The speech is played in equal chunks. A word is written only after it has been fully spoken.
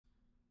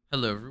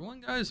Hello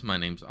everyone guys, my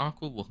name's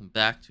Aqua, welcome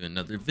back to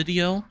another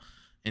video,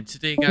 and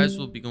today guys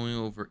we'll be going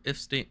over if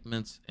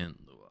statements in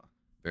Lua.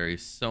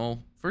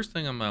 First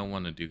thing I'm going to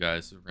want to do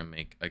guys is we're going to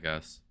make,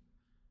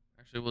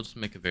 we'll just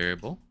make a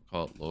variable,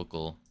 call it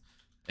local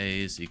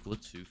a is equal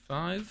to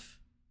 5,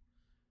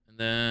 and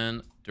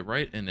then to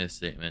write in this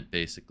statement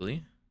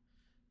basically,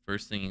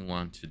 first thing you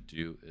want to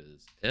do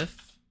is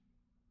if,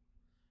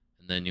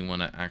 and then you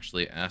want to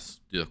actually ask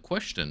the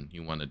question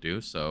you want to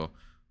do, so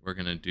we're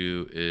going to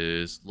do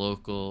is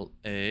local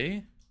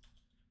a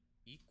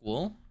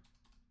equal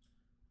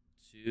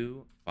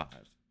to 5.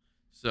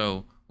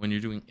 So when you're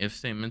doing if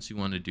statements, you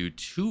want to do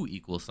two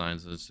equal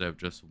signs instead of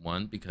just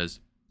one, because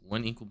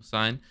one equal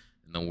sign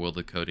in the world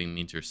of coding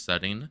means you're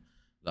setting.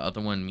 The other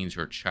one means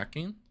you're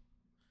checking.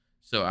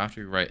 So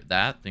after you write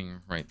that, then you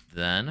write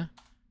then,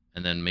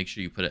 and then make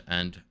sure you put an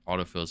end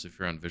autofills if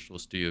you're on Visual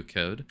Studio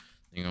Code.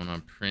 Then you're going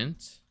to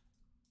print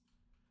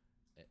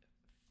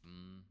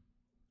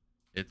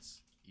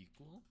it's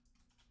equal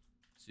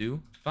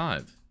to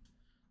 5.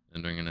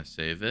 Then we're going to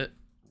save it,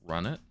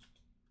 run it.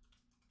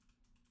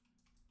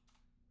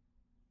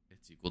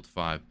 It's equal to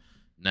 5.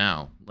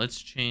 Now,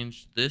 let's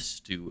change this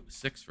to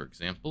 6, for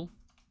example.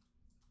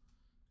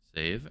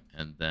 Save,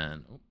 and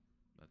then, oh,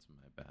 that's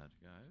my bad,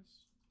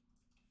 guys.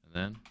 And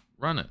then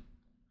run it.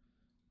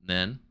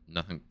 Then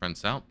nothing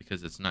prints out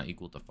because it's not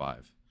equal to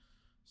 5.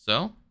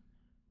 So,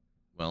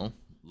 well,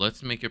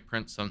 let's make it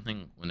print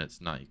something when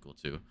it's not equal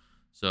to.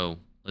 So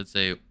let's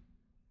say if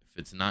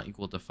it's not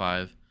equal to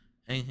 5,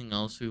 anything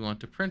else we want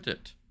to print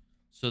it.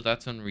 So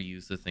that's when we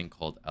use the thing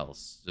called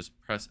else. Just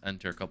press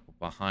enter a couple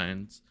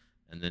behinds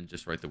and then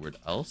just write the word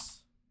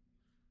else.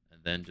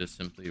 And then just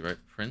simply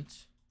write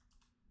print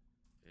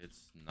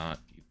it's not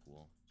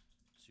equal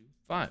to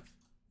 5.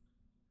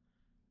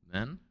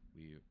 Then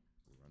we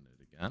run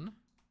it again.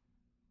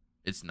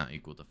 It's not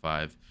equal to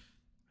 5.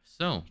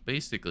 So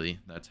basically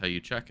that's how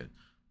you check it.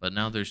 But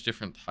now there's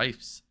different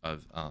types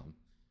of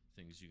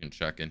things you can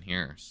check in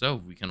here. So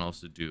we can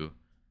also do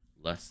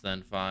less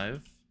than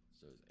 5.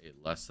 So a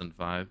less than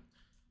 5.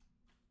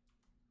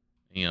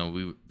 You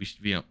know,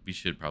 we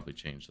should probably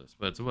change this,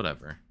 but it's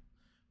whatever.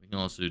 We can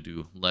also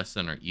do less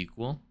than or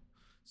equal.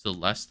 So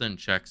less than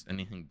checks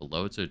anything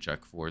below it, so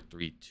check 4,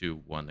 3,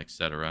 2, 1,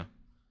 etc.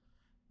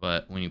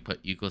 But when you put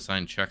equal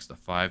sign, checks the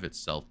 5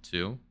 itself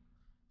too.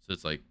 So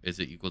it's like, is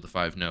it equal to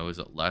 5? No. Is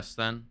it less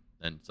than?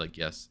 Then it's like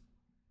yes.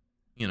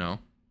 You know.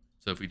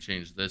 So if we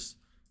change this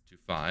to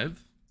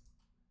 5,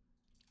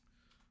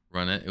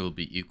 run it, it will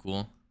be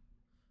equal.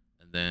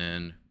 And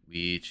then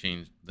we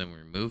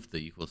remove the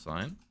equal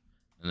sign,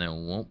 and then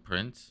it won't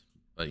print.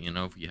 But you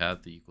know, if you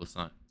have the equal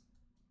sign,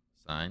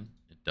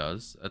 it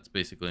does. That's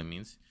basically what it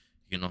means.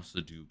 You can also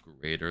do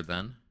greater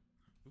than.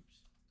 Oops.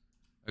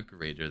 A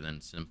greater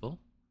than symbol.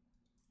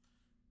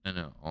 And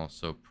it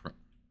also print.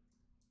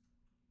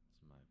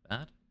 It's my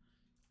bad.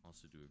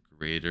 Also do a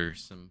greater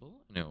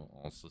symbol, and it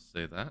will also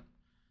say that.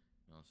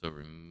 Also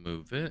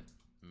remove it,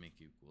 make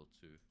it equal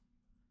to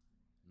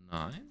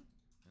 9,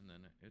 and then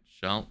it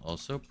shall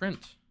also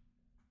print.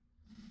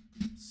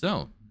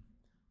 So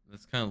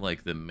that's kind of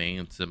like the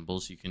main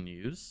symbols you can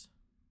use.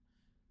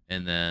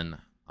 And then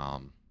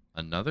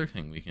another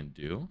thing we can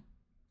do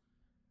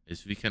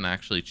is we can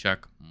actually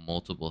check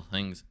multiple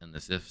things in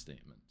this if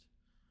statement.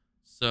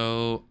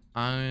 So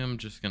I am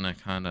just gonna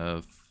kind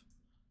of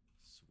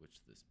switch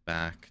this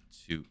back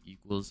to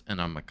equals,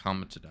 and I'm gonna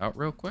comment it out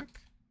real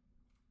quick.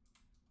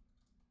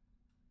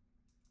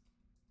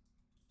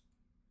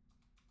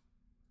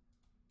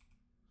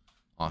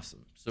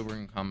 Awesome. So we're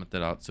going to comment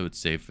that out so it's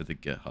saved for the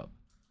GitHub.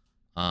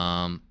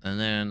 And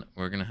then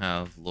we're going to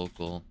have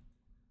local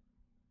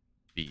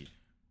b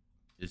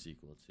is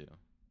equal to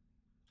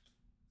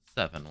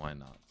 7. Why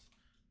not?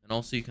 And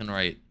also you can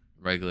write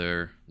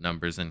regular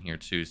numbers in here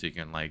too. So you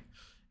can like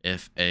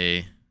if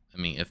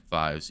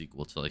 5 is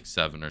equal to like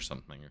 7 or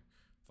something, or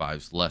 5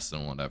 is less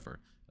than whatever,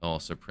 it'll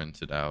also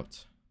print it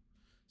out.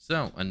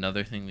 So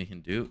another thing we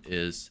can do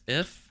is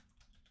if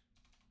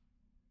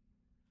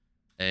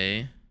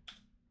a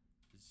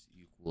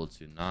equal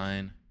to 9,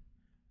 and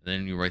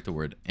then you write the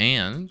word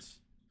and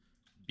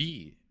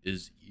b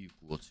is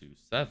equal to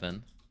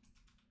 7,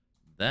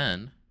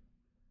 then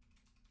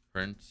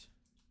print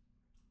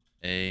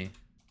a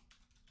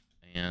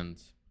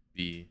and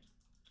b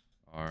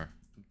are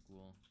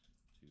equal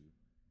to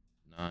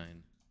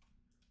 9,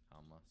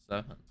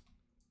 7.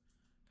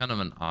 Kind of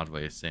an odd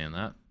way of saying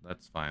that.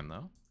 That's fine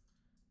though.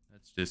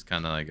 That's just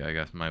kind of like, I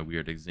guess, my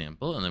weird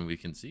example, and then we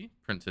can see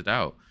print it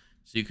out.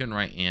 So you can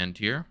write and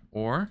here,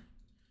 or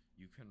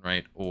you can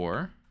write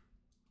or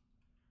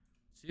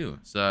too.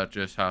 So that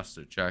just has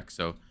to check.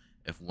 So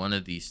if one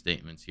of these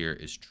statements here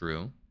is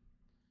true,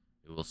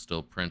 it will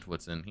still print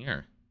what's in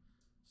here.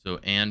 So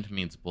and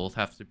means both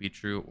have to be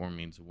true, or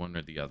means one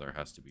or the other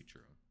has to be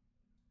true.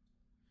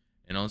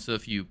 And also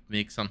if you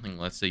make something,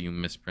 let's say you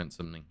misprint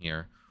something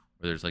here,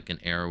 where there's like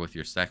an error with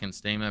your second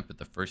statement, but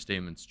the first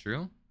statement's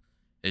true,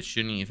 it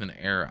shouldn't even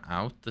error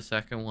out the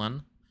second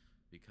one,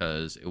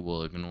 because it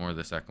will ignore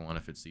the second one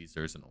if it sees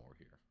there's an or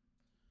here.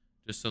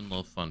 Just a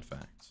little fun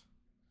fact.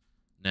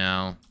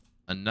 Now,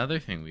 another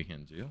thing we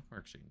can do, we're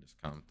actually going to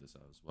just comment this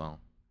out as well,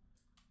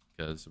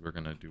 because we're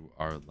going to do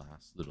our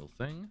last little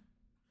thing.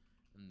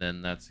 And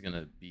then that's going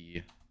to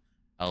be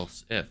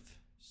else if.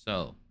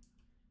 So,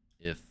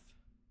 if,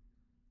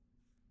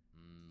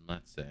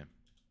 let's say,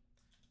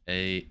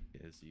 a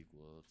is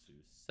equal to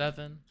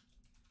 7,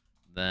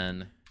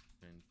 then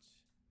print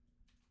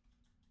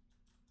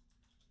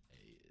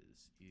a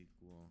is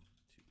equal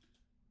to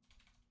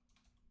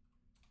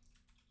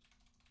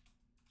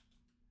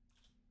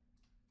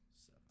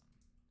 7.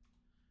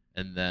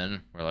 And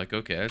then we're like,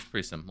 okay, that's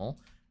pretty simple.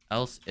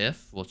 Else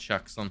if, we'll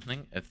check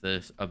something if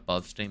this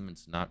above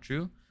statement's not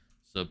true.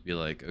 So it'd be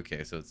like,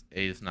 okay, so it's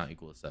a is not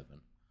equal to 7.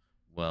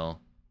 Well,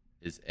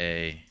 is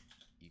a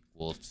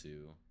equal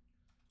to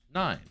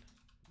 9?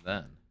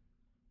 Then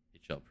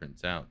it shall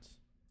print out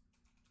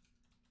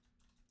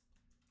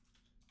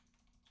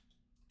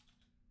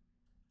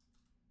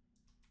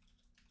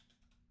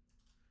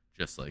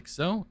just like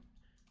so.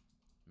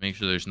 Make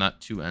sure there's not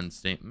two end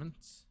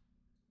statements.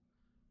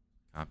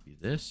 Copy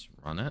this,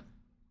 run it.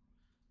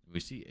 We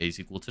see a is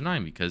equal to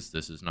 9 because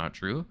this is not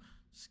true.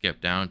 Skip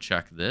down,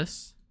 check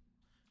this.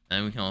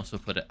 And we can also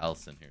put an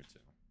else in here too.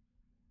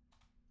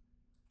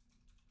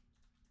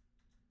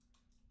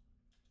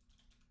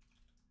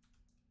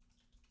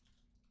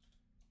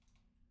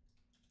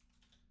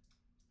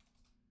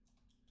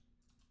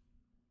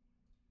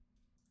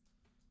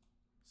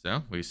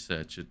 So we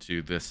set it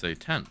to this, say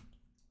 10.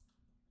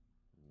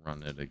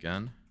 Run it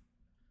again.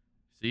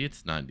 See,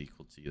 it's not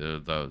equal to either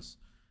of those.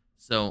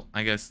 So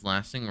I guess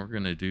last thing we're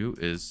going to do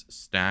is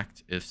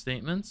stacked if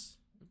statements.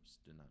 Oops,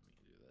 did not mean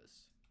to do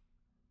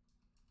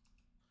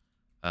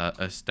this.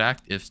 A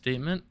stacked if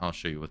statement, I'll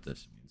show you what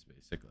this means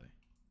basically.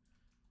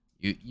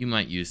 You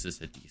might use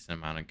this a decent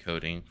amount of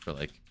coding for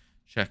like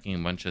checking a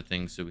bunch of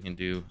things. So we can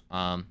do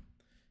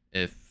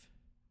if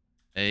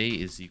a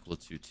is equal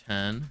to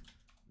 10,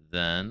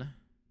 then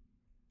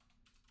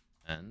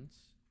and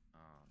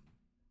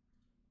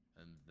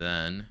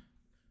then,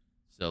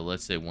 so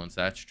let's say once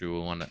that's true,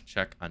 we want to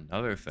check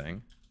another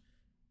thing.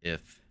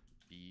 If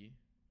b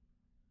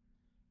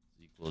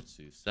is equal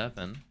to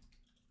 7,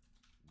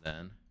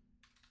 then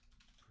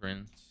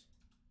print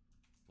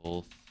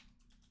both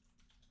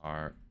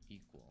are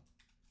equal.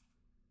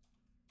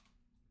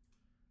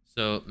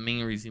 So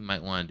main reason you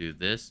might want to do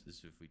this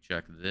is if we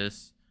check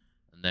this,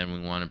 and then we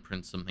want to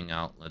print something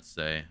out, let's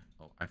say,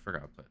 oh, I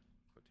forgot to put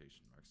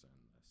quotation marks in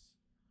this.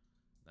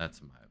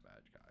 That's my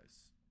bad,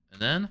 guys.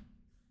 And then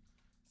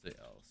say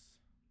else,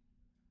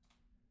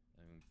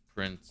 and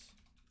print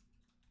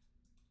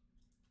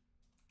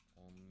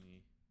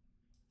only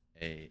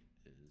a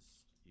is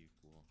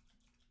equal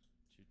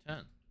to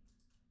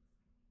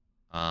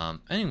 10.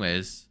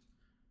 Anyways,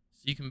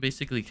 so you can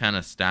basically kind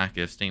of stack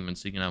if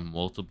statements. So you can have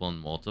multiple and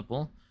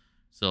multiple.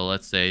 So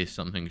let's say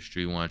something's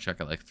true, you want to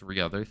check out like 3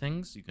 other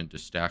things. You can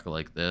just stack it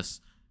like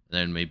this, and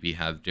then maybe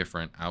have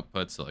different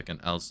outputs. So like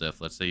an else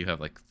if, let's say you have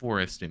like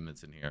 4 if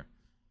statements in here.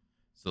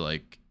 So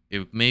like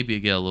it maybe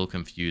get a little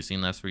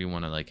confusing. That's where you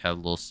want to like have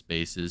little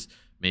spaces.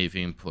 Maybe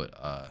even put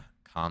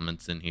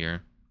comments in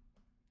here.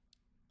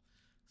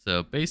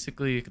 So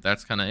basically,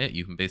 that's kind of it.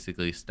 You can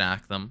basically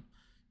stack them.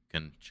 You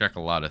can check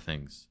a lot of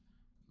things.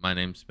 My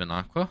name's been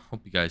Aqua.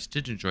 Hope you guys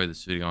did enjoy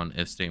this video on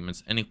if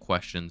statements. Any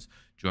questions,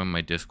 join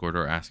my Discord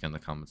or ask in the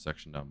comment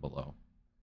section down below.